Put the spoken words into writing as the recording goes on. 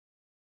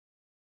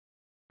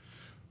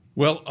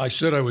Well, I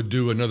said I would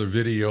do another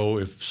video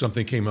if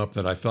something came up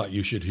that I thought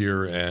you should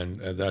hear, and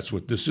that's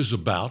what this is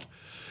about.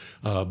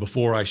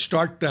 Before I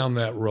start down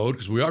that road,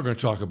 because we are going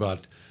to talk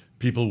about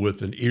people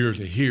with an ear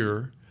to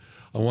hear,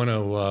 I want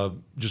to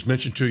just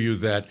mention to you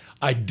that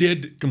I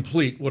did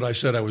complete what I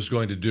said I was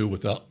going to do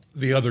with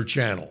the other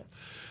channel.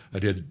 I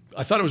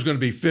thought it was going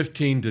to be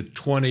 15 to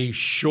 20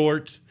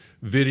 short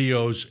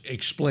videos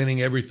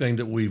explaining everything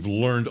that we've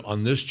learned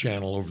on this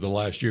channel over the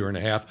last year and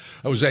a half.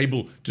 I was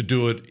able to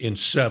do it in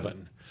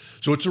 7.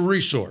 So it's a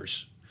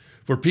resource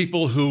for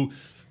people who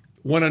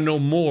want to know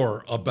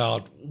more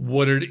about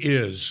what it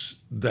is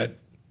that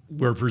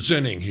we're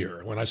presenting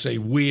here. When I say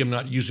we, I'm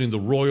not using the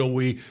royal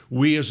we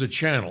as a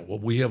channel,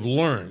 what we have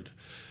learned.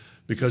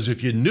 Because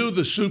if you knew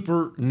the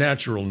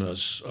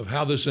supernaturalness of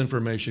how this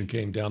information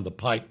came down the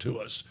pipe to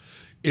us,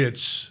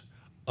 it's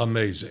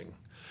amazing.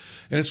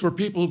 And it's for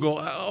people who go,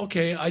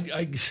 okay,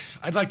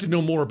 I'd like to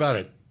know more about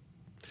it.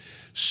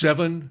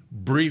 7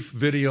 brief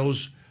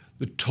videos,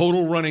 the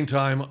total running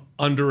time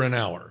under an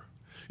hour.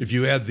 If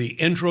you add the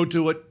intro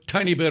to it,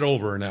 tiny bit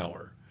over an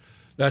hour.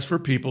 That's for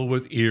people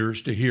with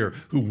ears to hear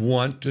who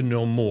want to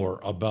know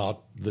more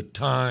about the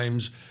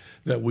times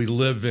that we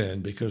live in,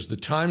 because the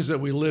times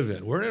that we live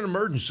in, we're in an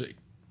emergency.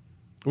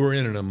 We're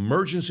in an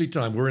emergency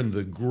time. We're in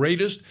the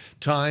greatest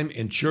time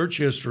in church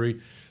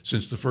history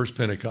since the first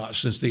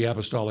Pentecost, since the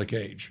apostolic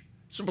age.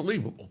 It's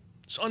unbelievable.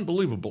 It's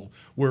unbelievable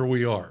where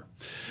we are.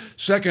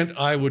 Second,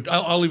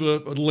 I'll leave a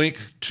link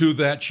to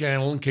that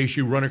channel in case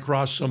you run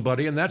across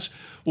somebody, and that's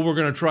what we're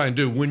going to try and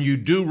do. When you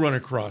do run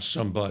across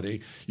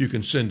somebody, you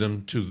can send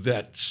them to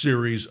that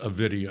series of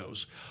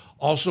videos.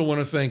 Also want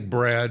to thank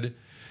Brad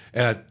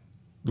at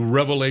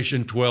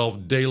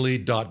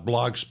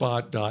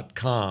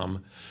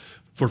revelation12daily.blogspot.com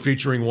for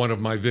featuring one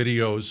of my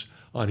videos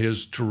on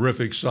his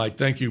terrific site.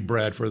 Thank you,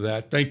 Brad, for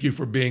that. Thank you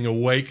for being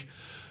awake.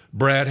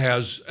 Brad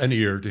has an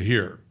ear to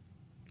hear.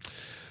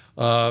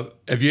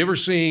 Have you ever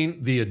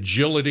seen the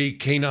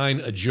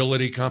canine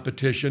agility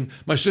competition?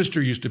 My sister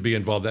used to be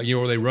involved in that,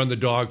 where they run the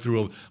dog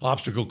through an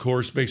obstacle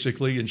course,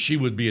 basically, and she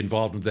would be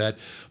involved with that.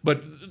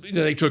 But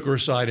they took her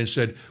aside and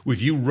said,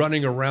 with you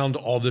running around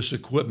all this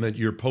equipment,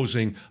 you're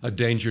posing a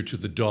danger to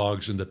the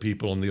dogs and the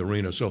people in the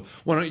arena. So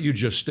why don't you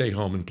just stay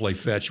home and play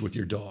fetch with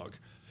your dog?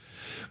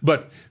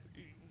 But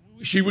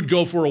she would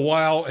go for a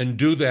while and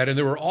do that, and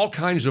there were all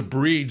kinds of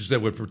breeds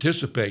that would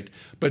participate,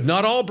 but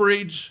not all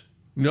breeds.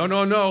 No,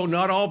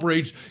 not all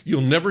breeds.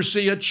 You'll never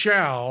see a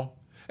chow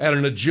at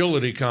an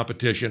agility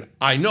competition.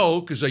 I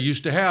know, because I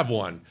used to have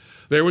one.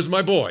 There was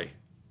my boy.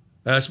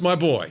 That's my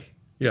boy.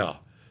 Yeah.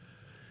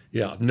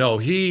 No,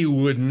 he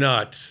would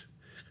not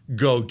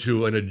go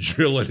to an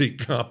agility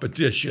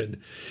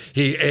competition.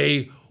 He,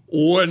 A,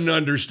 wouldn't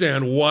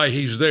understand why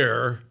he's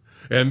there,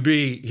 and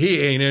B,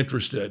 he ain't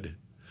interested.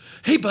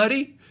 Hey,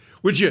 buddy,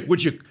 would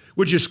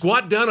you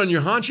squat down on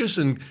your haunches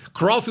and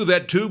crawl through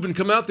that tube and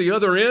come out the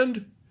other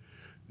end?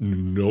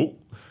 Nope.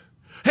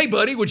 Hey,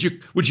 buddy, would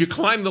you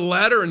climb the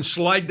ladder and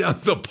slide down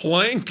the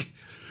plank?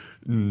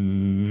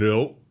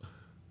 Nope.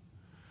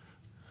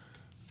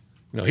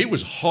 No, he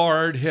was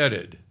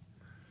hard-headed.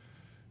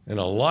 And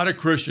a lot of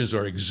Christians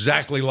are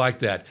exactly like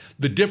that.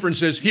 The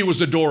difference is he was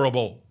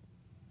adorable.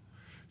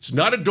 It's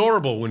not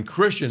adorable when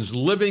Christians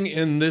living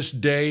in this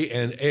day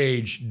and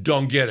age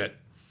don't get it.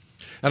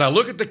 And I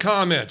look at the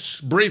comments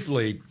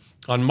briefly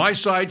on my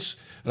sites,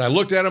 and I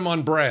looked at them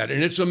on Brad,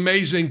 and it's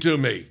amazing to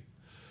me.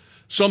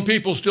 Some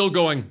people still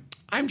going,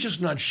 I'm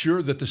just not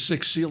sure that the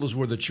 6th seal is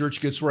where the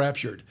church gets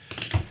raptured.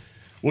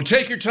 Well,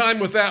 take your time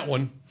with that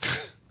one.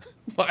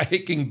 By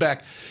aching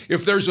back.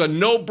 If there's a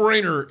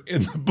no-brainer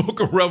in the book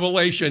of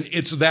Revelation,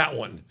 it's that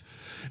one.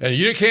 And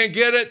you can't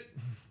get it.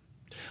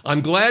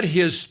 I'm glad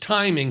his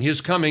timing, his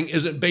coming,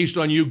 isn't based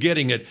on you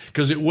getting it,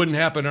 because it wouldn't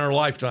happen in our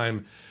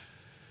lifetime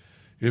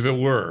if it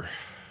were.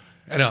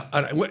 And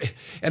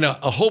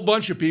a whole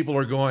bunch of people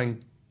are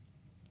going,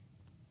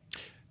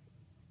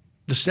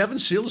 the 7th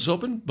seal is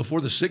open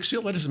before the 6th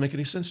seal? That doesn't make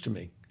any sense to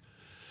me.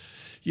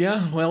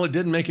 Yeah, well, it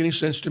didn't make any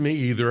sense to me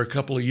either a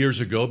couple of years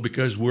ago,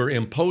 because we're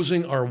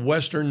imposing our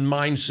Western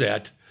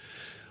mindset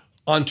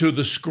onto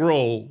the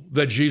scroll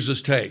that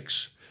Jesus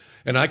takes.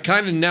 And I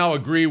kind of now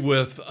agree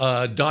with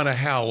Donna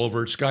Howell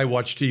over at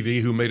Skywatch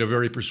TV, who made a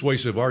very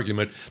persuasive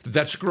argument that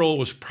that scroll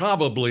was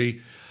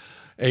probably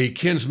a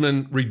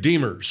kinsman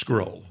redeemer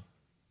scroll,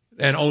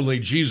 and only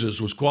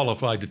Jesus was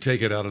qualified to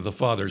take it out of the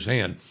Father's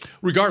hand.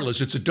 Regardless,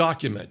 it's a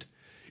document.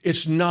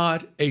 It's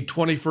not a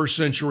 21st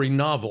century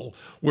novel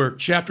where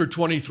chapter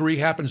 23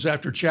 happens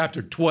after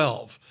chapter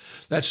 12.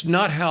 That's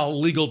not how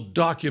legal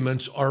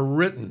documents are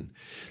written.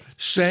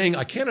 Saying,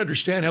 I can't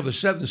understand how the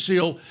 7th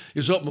seal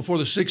is open before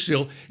the 6th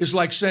seal is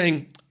like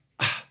saying,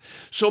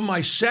 so my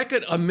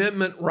Second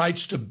Amendment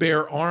rights to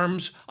bear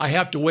arms, I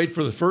have to wait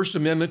for the First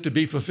Amendment to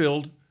be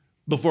fulfilled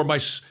before my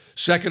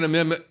Second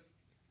Amendment. Do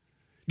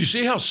you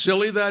see how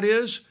silly that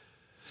is?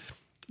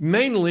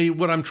 Mainly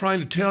what I'm trying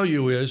to tell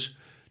you is,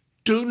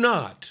 do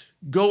not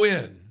go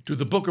in to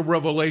the book of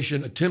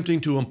Revelation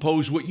attempting to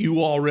impose what you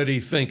already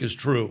think is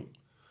true.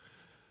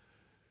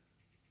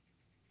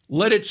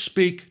 Let it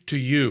speak to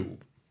you.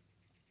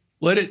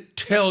 Let it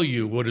tell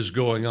you what is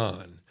going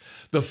on.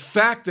 The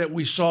fact that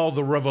we saw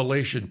the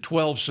Revelation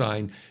 12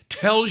 sign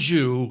tells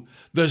you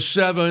the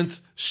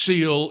seventh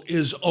seal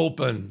is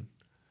open.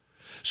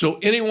 So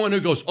anyone who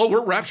goes, oh,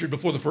 we're raptured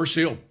before the first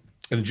seal,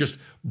 and just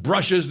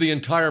brushes the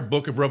entire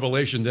book of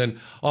Revelation then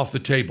off the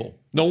table.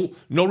 No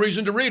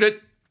reason to read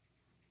it.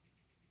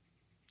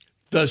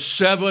 The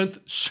seventh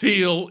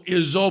seal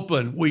is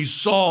open. We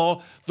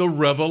saw the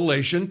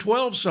Revelation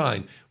 12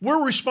 sign.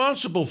 We're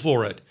responsible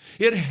for it.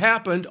 It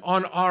happened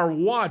on our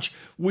watch.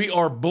 We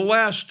are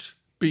blessed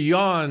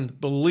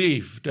beyond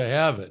belief to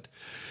have it.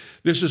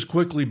 This is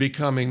quickly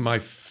becoming my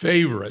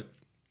favorite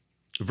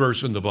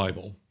verse in the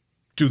Bible.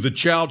 To the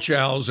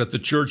chows at the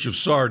church of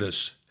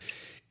Sardis,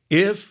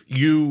 if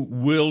you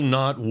will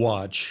not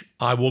watch,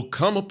 I will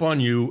come upon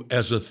you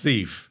as a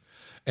thief,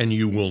 and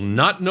you will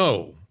not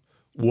know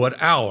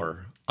what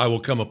hour I will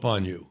come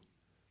upon you.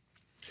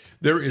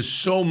 There is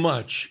so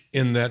much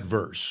in that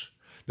verse.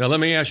 Now, let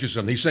me ask you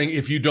something. He's saying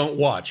if you don't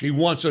watch, he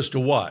wants us to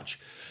watch.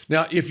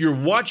 Now, if you're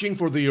watching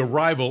for the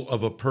arrival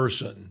of a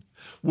person,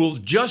 will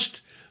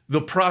just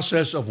the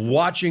process of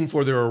watching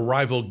for their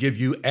arrival give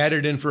you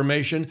added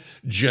information?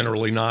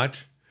 Generally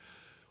not.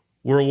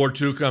 World War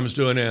II comes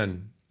to an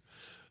end.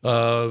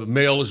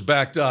 Mail is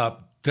backed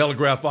up.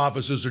 Telegraph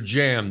offices are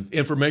jammed.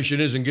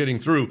 Information isn't getting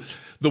through.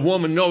 The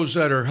woman knows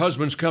that her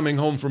husband's coming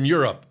home from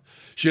Europe.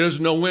 She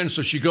doesn't know when,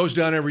 so she goes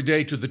down every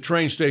day to the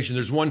train station.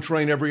 There's one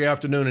train every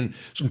afternoon, and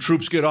some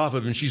troops get off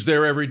of it, and she's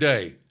there every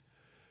day.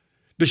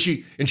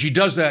 And she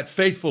does that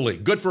faithfully.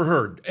 Good for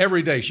her.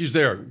 Every day she's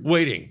there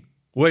waiting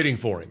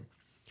for him.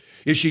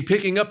 Is she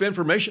picking up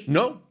information?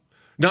 No,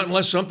 not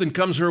unless something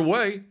comes her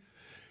way.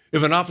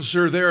 If an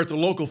officer there at the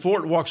local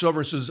fort walks over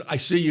and says, I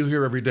see you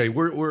here every day.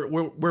 Where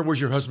was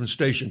your husband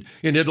stationed?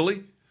 In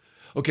Italy?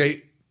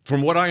 Okay,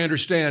 from what I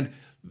understand,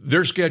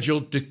 they're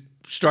scheduled to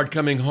start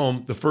coming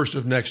home the 1st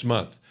of next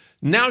month.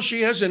 Now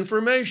she has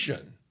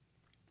information.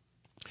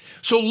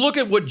 So look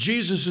at what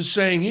Jesus is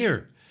saying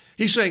here.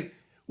 He's saying,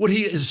 what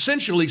he is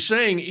essentially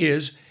saying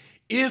is,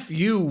 if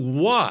you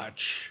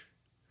watch,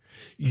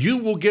 you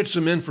will get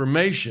some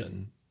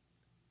information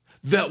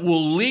that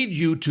will lead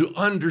you to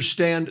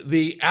understand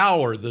the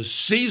hour, the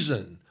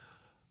season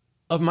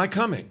of my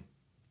coming.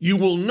 You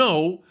will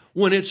know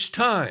when it's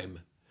time,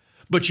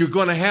 but you're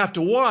going to have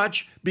to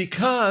watch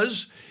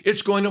because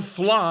it's going to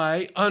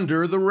fly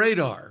under the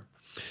radar.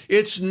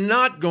 It's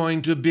not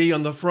going to be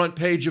on the front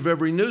page of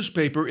every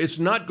newspaper. It's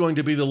not going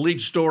to be the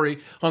lead story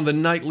on the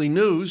nightly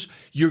news.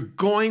 You're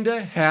going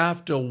to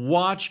have to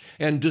watch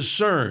and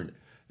discern.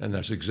 And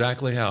that's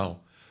exactly how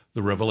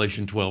the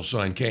Revelation 12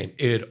 sign came.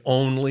 It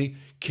only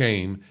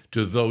came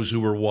to those who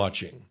were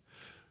watching.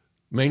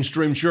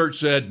 Mainstream church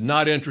said,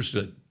 not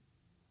interested.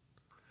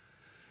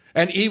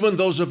 And even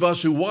those of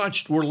us who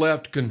watched were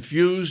left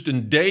confused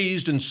and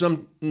dazed, and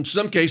in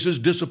some cases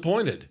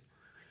disappointed.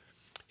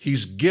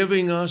 He's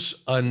giving us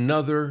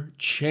another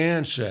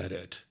chance at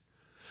it.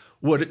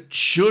 What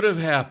should have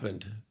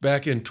happened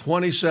back in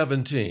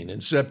 2017 in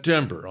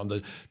September, on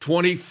the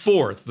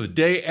 24th, the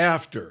day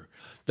after,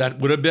 that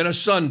would have been a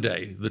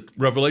Sunday. The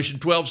Revelation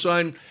 12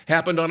 sign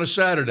happened on a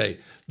Saturday.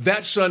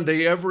 That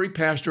Sunday, every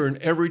pastor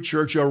in every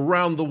church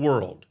around the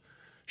world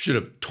should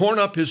have torn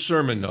up his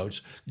sermon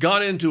notes,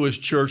 gone into his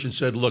church and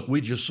said, look, we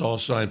just saw a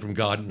sign from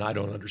God and I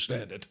don't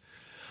understand it.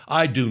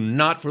 I do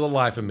not for the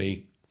life of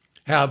me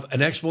have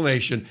an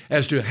explanation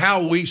as to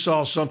how we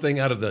saw something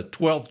out of the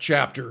 12th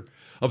chapter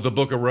of the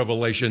book of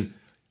Revelation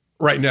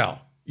right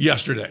now,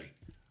 yesterday.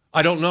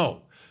 I don't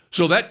know.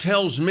 So that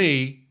tells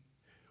me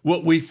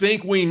what we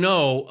think we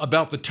know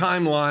about the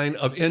timeline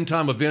of end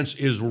time events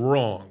is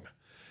wrong.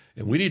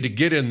 And we need to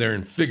get in there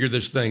and figure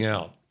this thing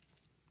out,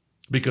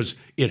 because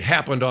it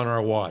happened on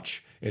our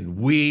watch and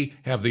we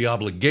have the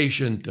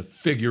obligation to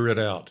figure it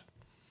out.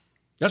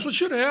 That's what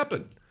should have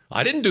happened.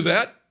 I didn't do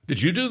that.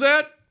 Did you do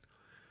that?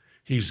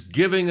 He's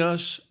giving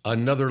us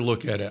another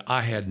look at it.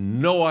 I had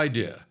no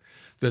idea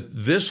that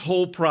this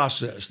whole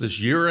process, this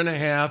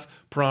 1.5-year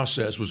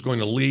process, was going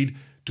to lead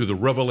to the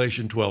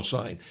Revelation 12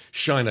 sign.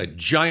 Shine a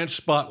giant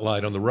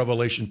spotlight on the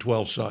Revelation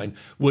 12 sign,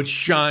 which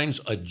shines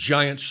a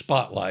giant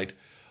spotlight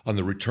on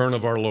the return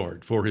of our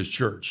Lord for his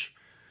church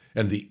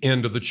and the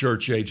end of the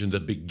church age and the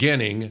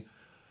beginning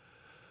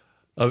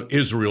of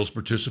Israel's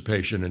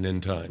participation in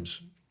end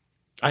times.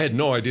 I had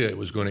no idea it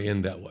was going to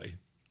end that way,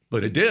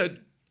 but it did.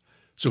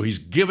 So he's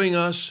giving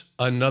us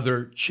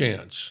another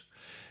chance.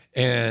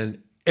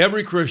 And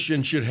every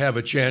Christian should have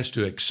a chance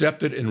to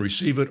accept it and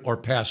receive it or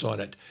pass on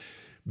it.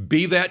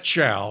 Be that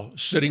chow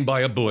sitting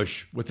by a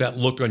bush with that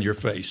look on your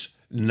face,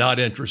 not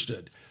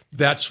interested.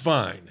 That's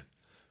fine.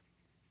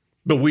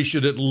 But we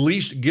should at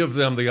least give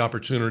them the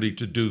opportunity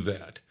to do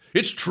that.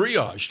 It's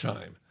triage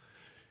time.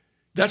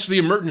 That's the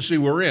emergency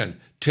we're in.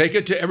 Take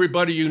it to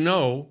everybody you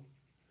know,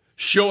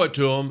 show it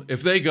to them.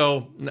 If they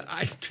go,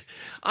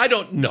 I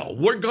don't know.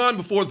 We're gone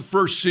before the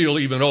first seal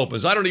even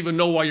opens. I don't even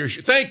know why you're,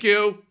 thank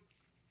you.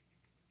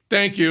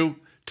 Thank you.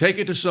 Take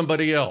it to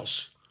somebody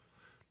else.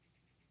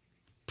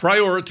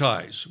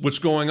 Prioritize what's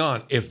going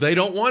on. If they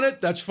don't want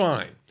it, that's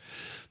fine.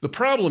 The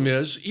problem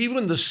is,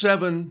 even the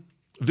 7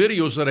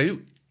 videos that I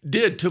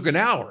did took an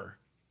hour.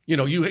 You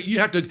know, you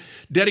have to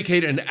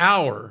dedicate an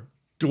hour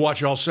to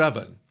watch all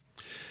 7.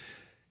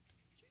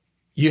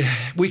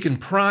 We can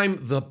prime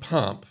the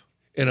pump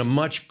in a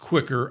much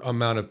quicker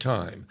amount of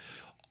time.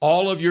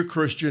 All of your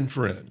Christian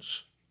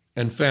friends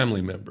and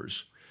family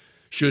members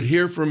should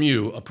hear from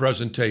you a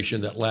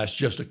presentation that lasts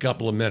just a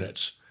couple of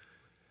minutes.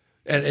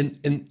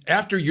 And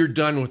after you're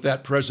done with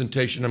that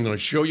presentation, I'm going to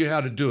show you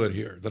how to do it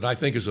here, that I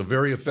think is a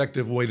very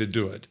effective way to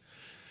do it.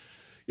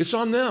 It's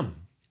on them.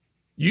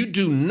 You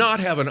do not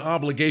have an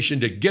obligation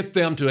to get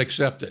them to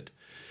accept it.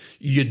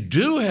 You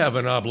do have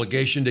an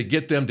obligation to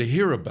get them to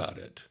hear about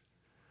it.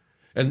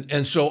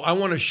 And so I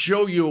want to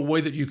show you a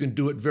way that you can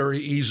do it very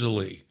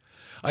easily.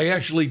 I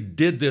actually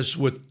did this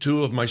with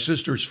 2 of my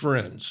sister's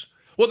friends.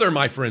 Well, they're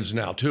my friends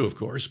now too, of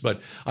course,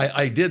 but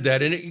I did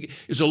that. And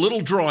it's a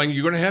little drawing.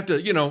 You're going to have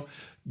to,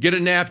 get a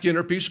napkin or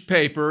a piece of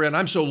paper. And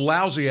I'm so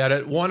lousy at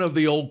it. One of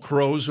the old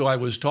crows who I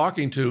was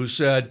talking to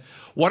said,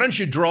 "Why don't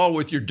you draw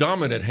with your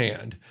dominant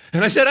hand?"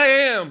 And I said, "I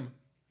am."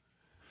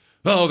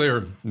 Oh,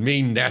 they're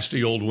mean,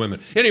 nasty old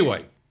women.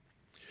 Anyway,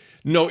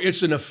 no,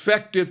 it's an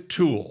effective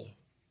tool.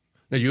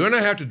 Now, you're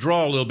going to have to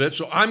draw a little bit,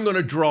 so I'm going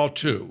to draw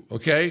too,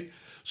 okay?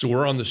 So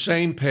we're on the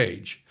same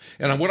page.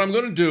 And what I'm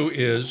going to do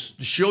is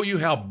show you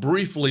how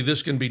briefly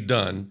this can be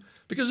done,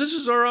 because this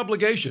is our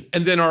obligation.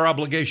 And then our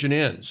obligation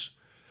ends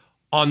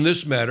on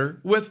this matter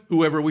with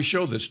whoever we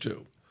show this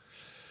to.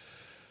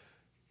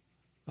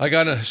 I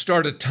got to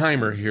start a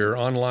timer here,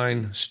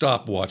 online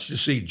stopwatch, to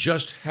see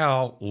just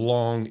how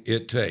long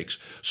it takes.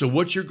 So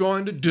what you're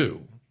going to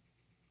do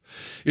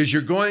is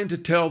you're going to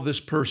tell this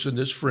person,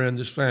 this friend,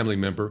 this family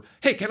member,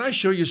 "Hey, can I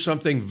show you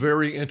something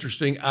very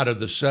interesting out of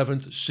the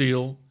 7th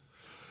seal?"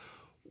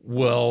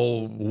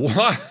 Well,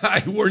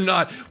 why?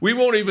 We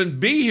won't even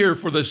be here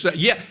for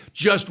the,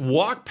 just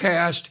walk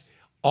past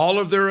all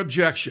of their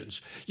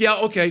objections. Yeah,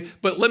 okay,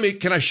 but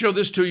can I show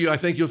this to you? I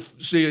think you'll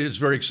see it's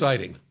very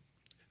exciting.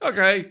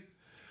 Okay.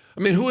 I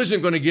mean, who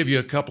isn't going to give you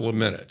a couple of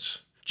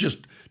minutes?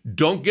 Just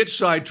don't get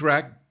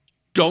sidetracked.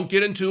 Don't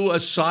get into a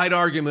side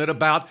argument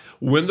about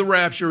when the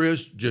rapture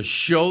is. Just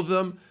show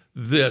them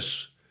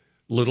this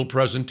little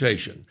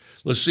presentation.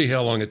 Let's see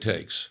how long it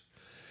takes.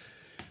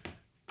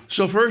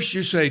 So first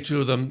you say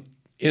to them,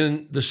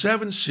 in the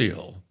 7th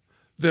seal,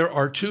 there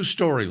are 2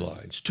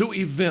 storylines, 2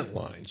 event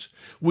lines.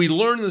 We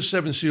learn in the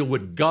 7th seal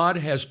what God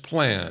has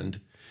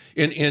planned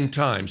in end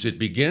times. It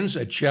begins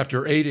at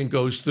chapter 8 and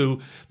goes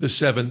through the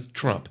 7th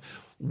trump.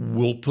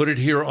 We'll put it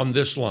here on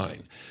this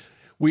line.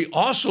 We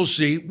also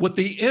see what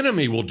the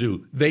enemy will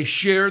do. They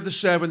share the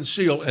 7th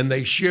seal, and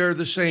they share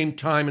the same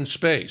time and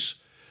space.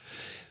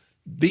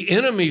 The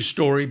enemy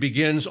story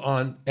begins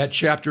at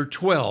chapter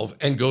 12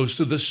 and goes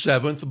to the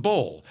 7th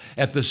bowl.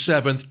 At the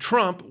 7th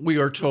trump, we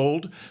are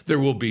told there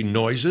will be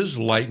noises,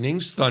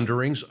 lightnings,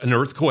 thunderings, an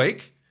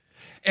earthquake,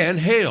 and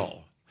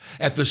hail.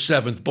 At the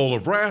 7th bowl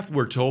of wrath,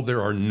 we're told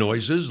there are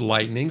noises,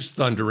 lightnings,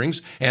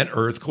 thunderings, and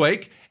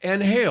earthquake,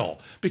 and hail,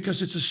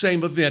 because it's the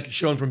same event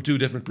shown from 2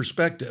 different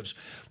perspectives.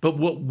 But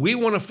what we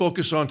want to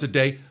focus on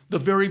today, the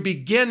very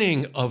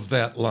beginning of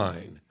that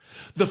line.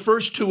 The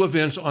first 2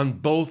 events on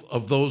both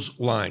of those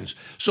lines.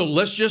 So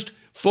let's just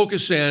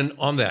focus in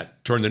on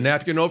that. Turn the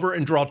napkin over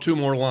and draw 2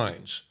 more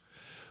lines.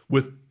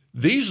 With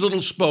these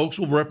little spokes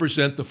will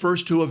represent the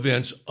first 2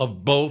 events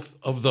of both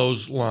of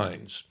those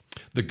lines.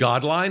 The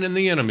God line and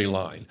the enemy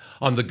line.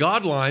 On the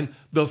God line,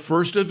 the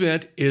first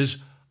event is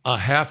a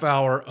half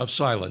hour of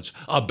silence,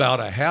 about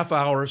a half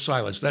hour of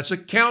silence. That's a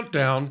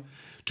countdown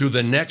to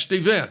the next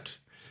event.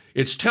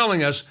 It's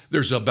telling us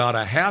there's about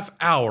a half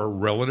hour,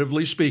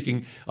 relatively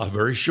speaking, a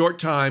very short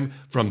time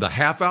from the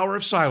half hour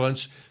of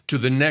silence to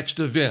the next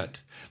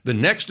event. The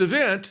next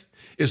event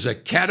is a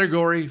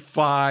Category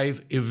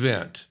 5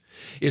 event.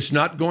 It's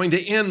not going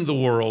to end the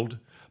world,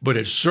 but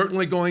it's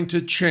certainly going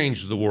to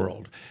change the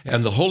world.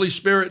 And the Holy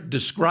Spirit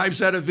describes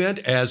that event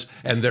as,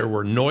 and there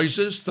were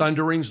noises,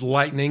 thunderings,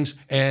 lightnings,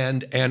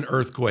 and an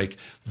earthquake.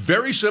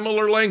 Very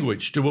similar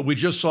language to what we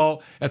just saw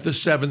at the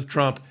 7th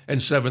trump and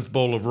 7th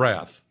bowl of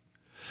wrath.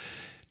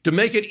 To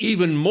make it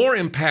even more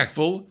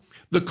impactful,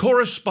 the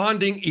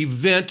corresponding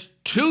event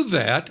to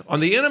that on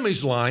the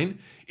enemy's line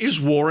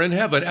is war in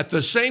heaven. At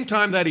the same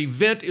time that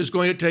event is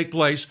going to take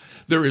place,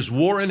 there is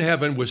war in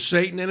heaven with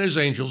Satan and his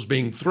angels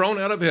being thrown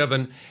out of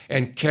heaven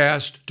and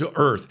cast to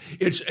earth.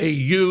 It's a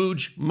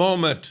huge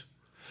moment.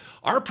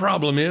 Our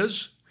problem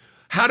is,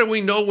 how do we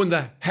know when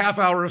the half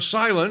hour of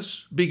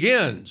silence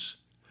begins?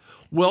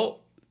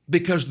 Well,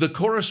 because the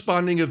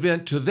corresponding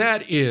event to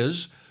that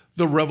is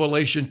the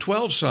Revelation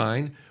 12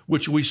 sign,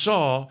 which we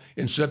saw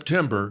in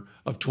September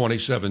of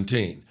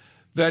 2017.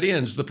 That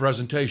ends the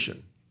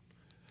presentation.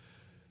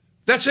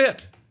 That's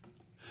it.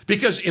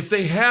 Because if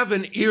they have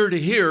an ear to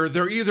hear,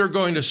 they're either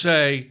going to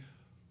say,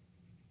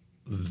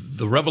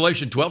 the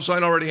Revelation 12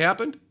 sign already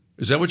happened?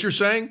 Is that what you're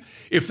saying?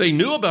 If they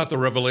knew about the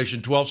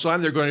Revelation 12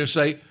 sign, they're going to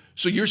say,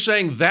 so you're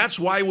saying that's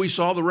why we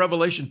saw the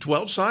Revelation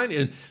 12 sign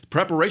in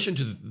preparation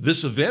to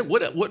this event?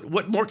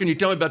 What more can you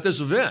tell me about this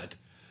event?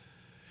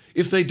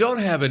 If they don't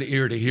have an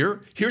ear to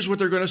hear, here's what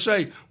they're going to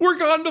say. We're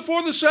gone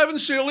before the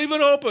seventh seal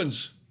even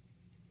opens.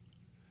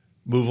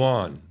 Move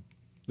on.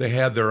 They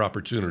had their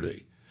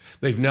opportunity.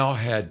 They've now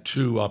had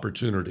 2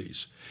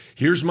 opportunities.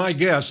 Here's my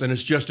guess, and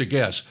it's just a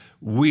guess.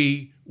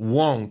 We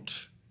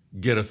won't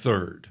get a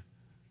third.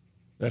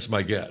 That's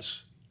my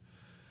guess.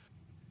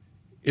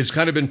 It's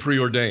kind of been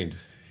preordained.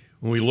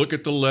 When we look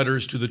at the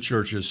letters to the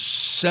churches,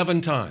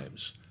 7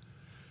 times,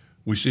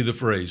 we see the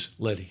phrase,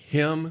 let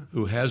him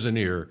who has an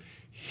ear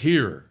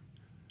hear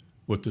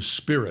what the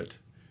Spirit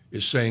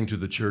is saying to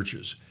the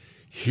churches.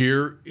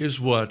 Here is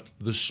what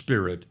the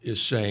Spirit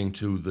is saying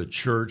to the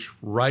church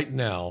right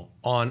now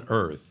on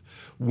earth.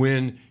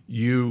 When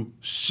you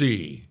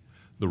see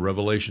the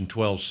Revelation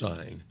 12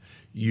 sign,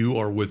 you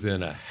are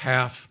within a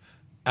half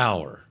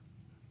hour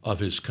of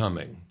his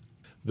coming.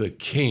 The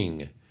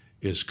King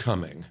is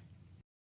coming.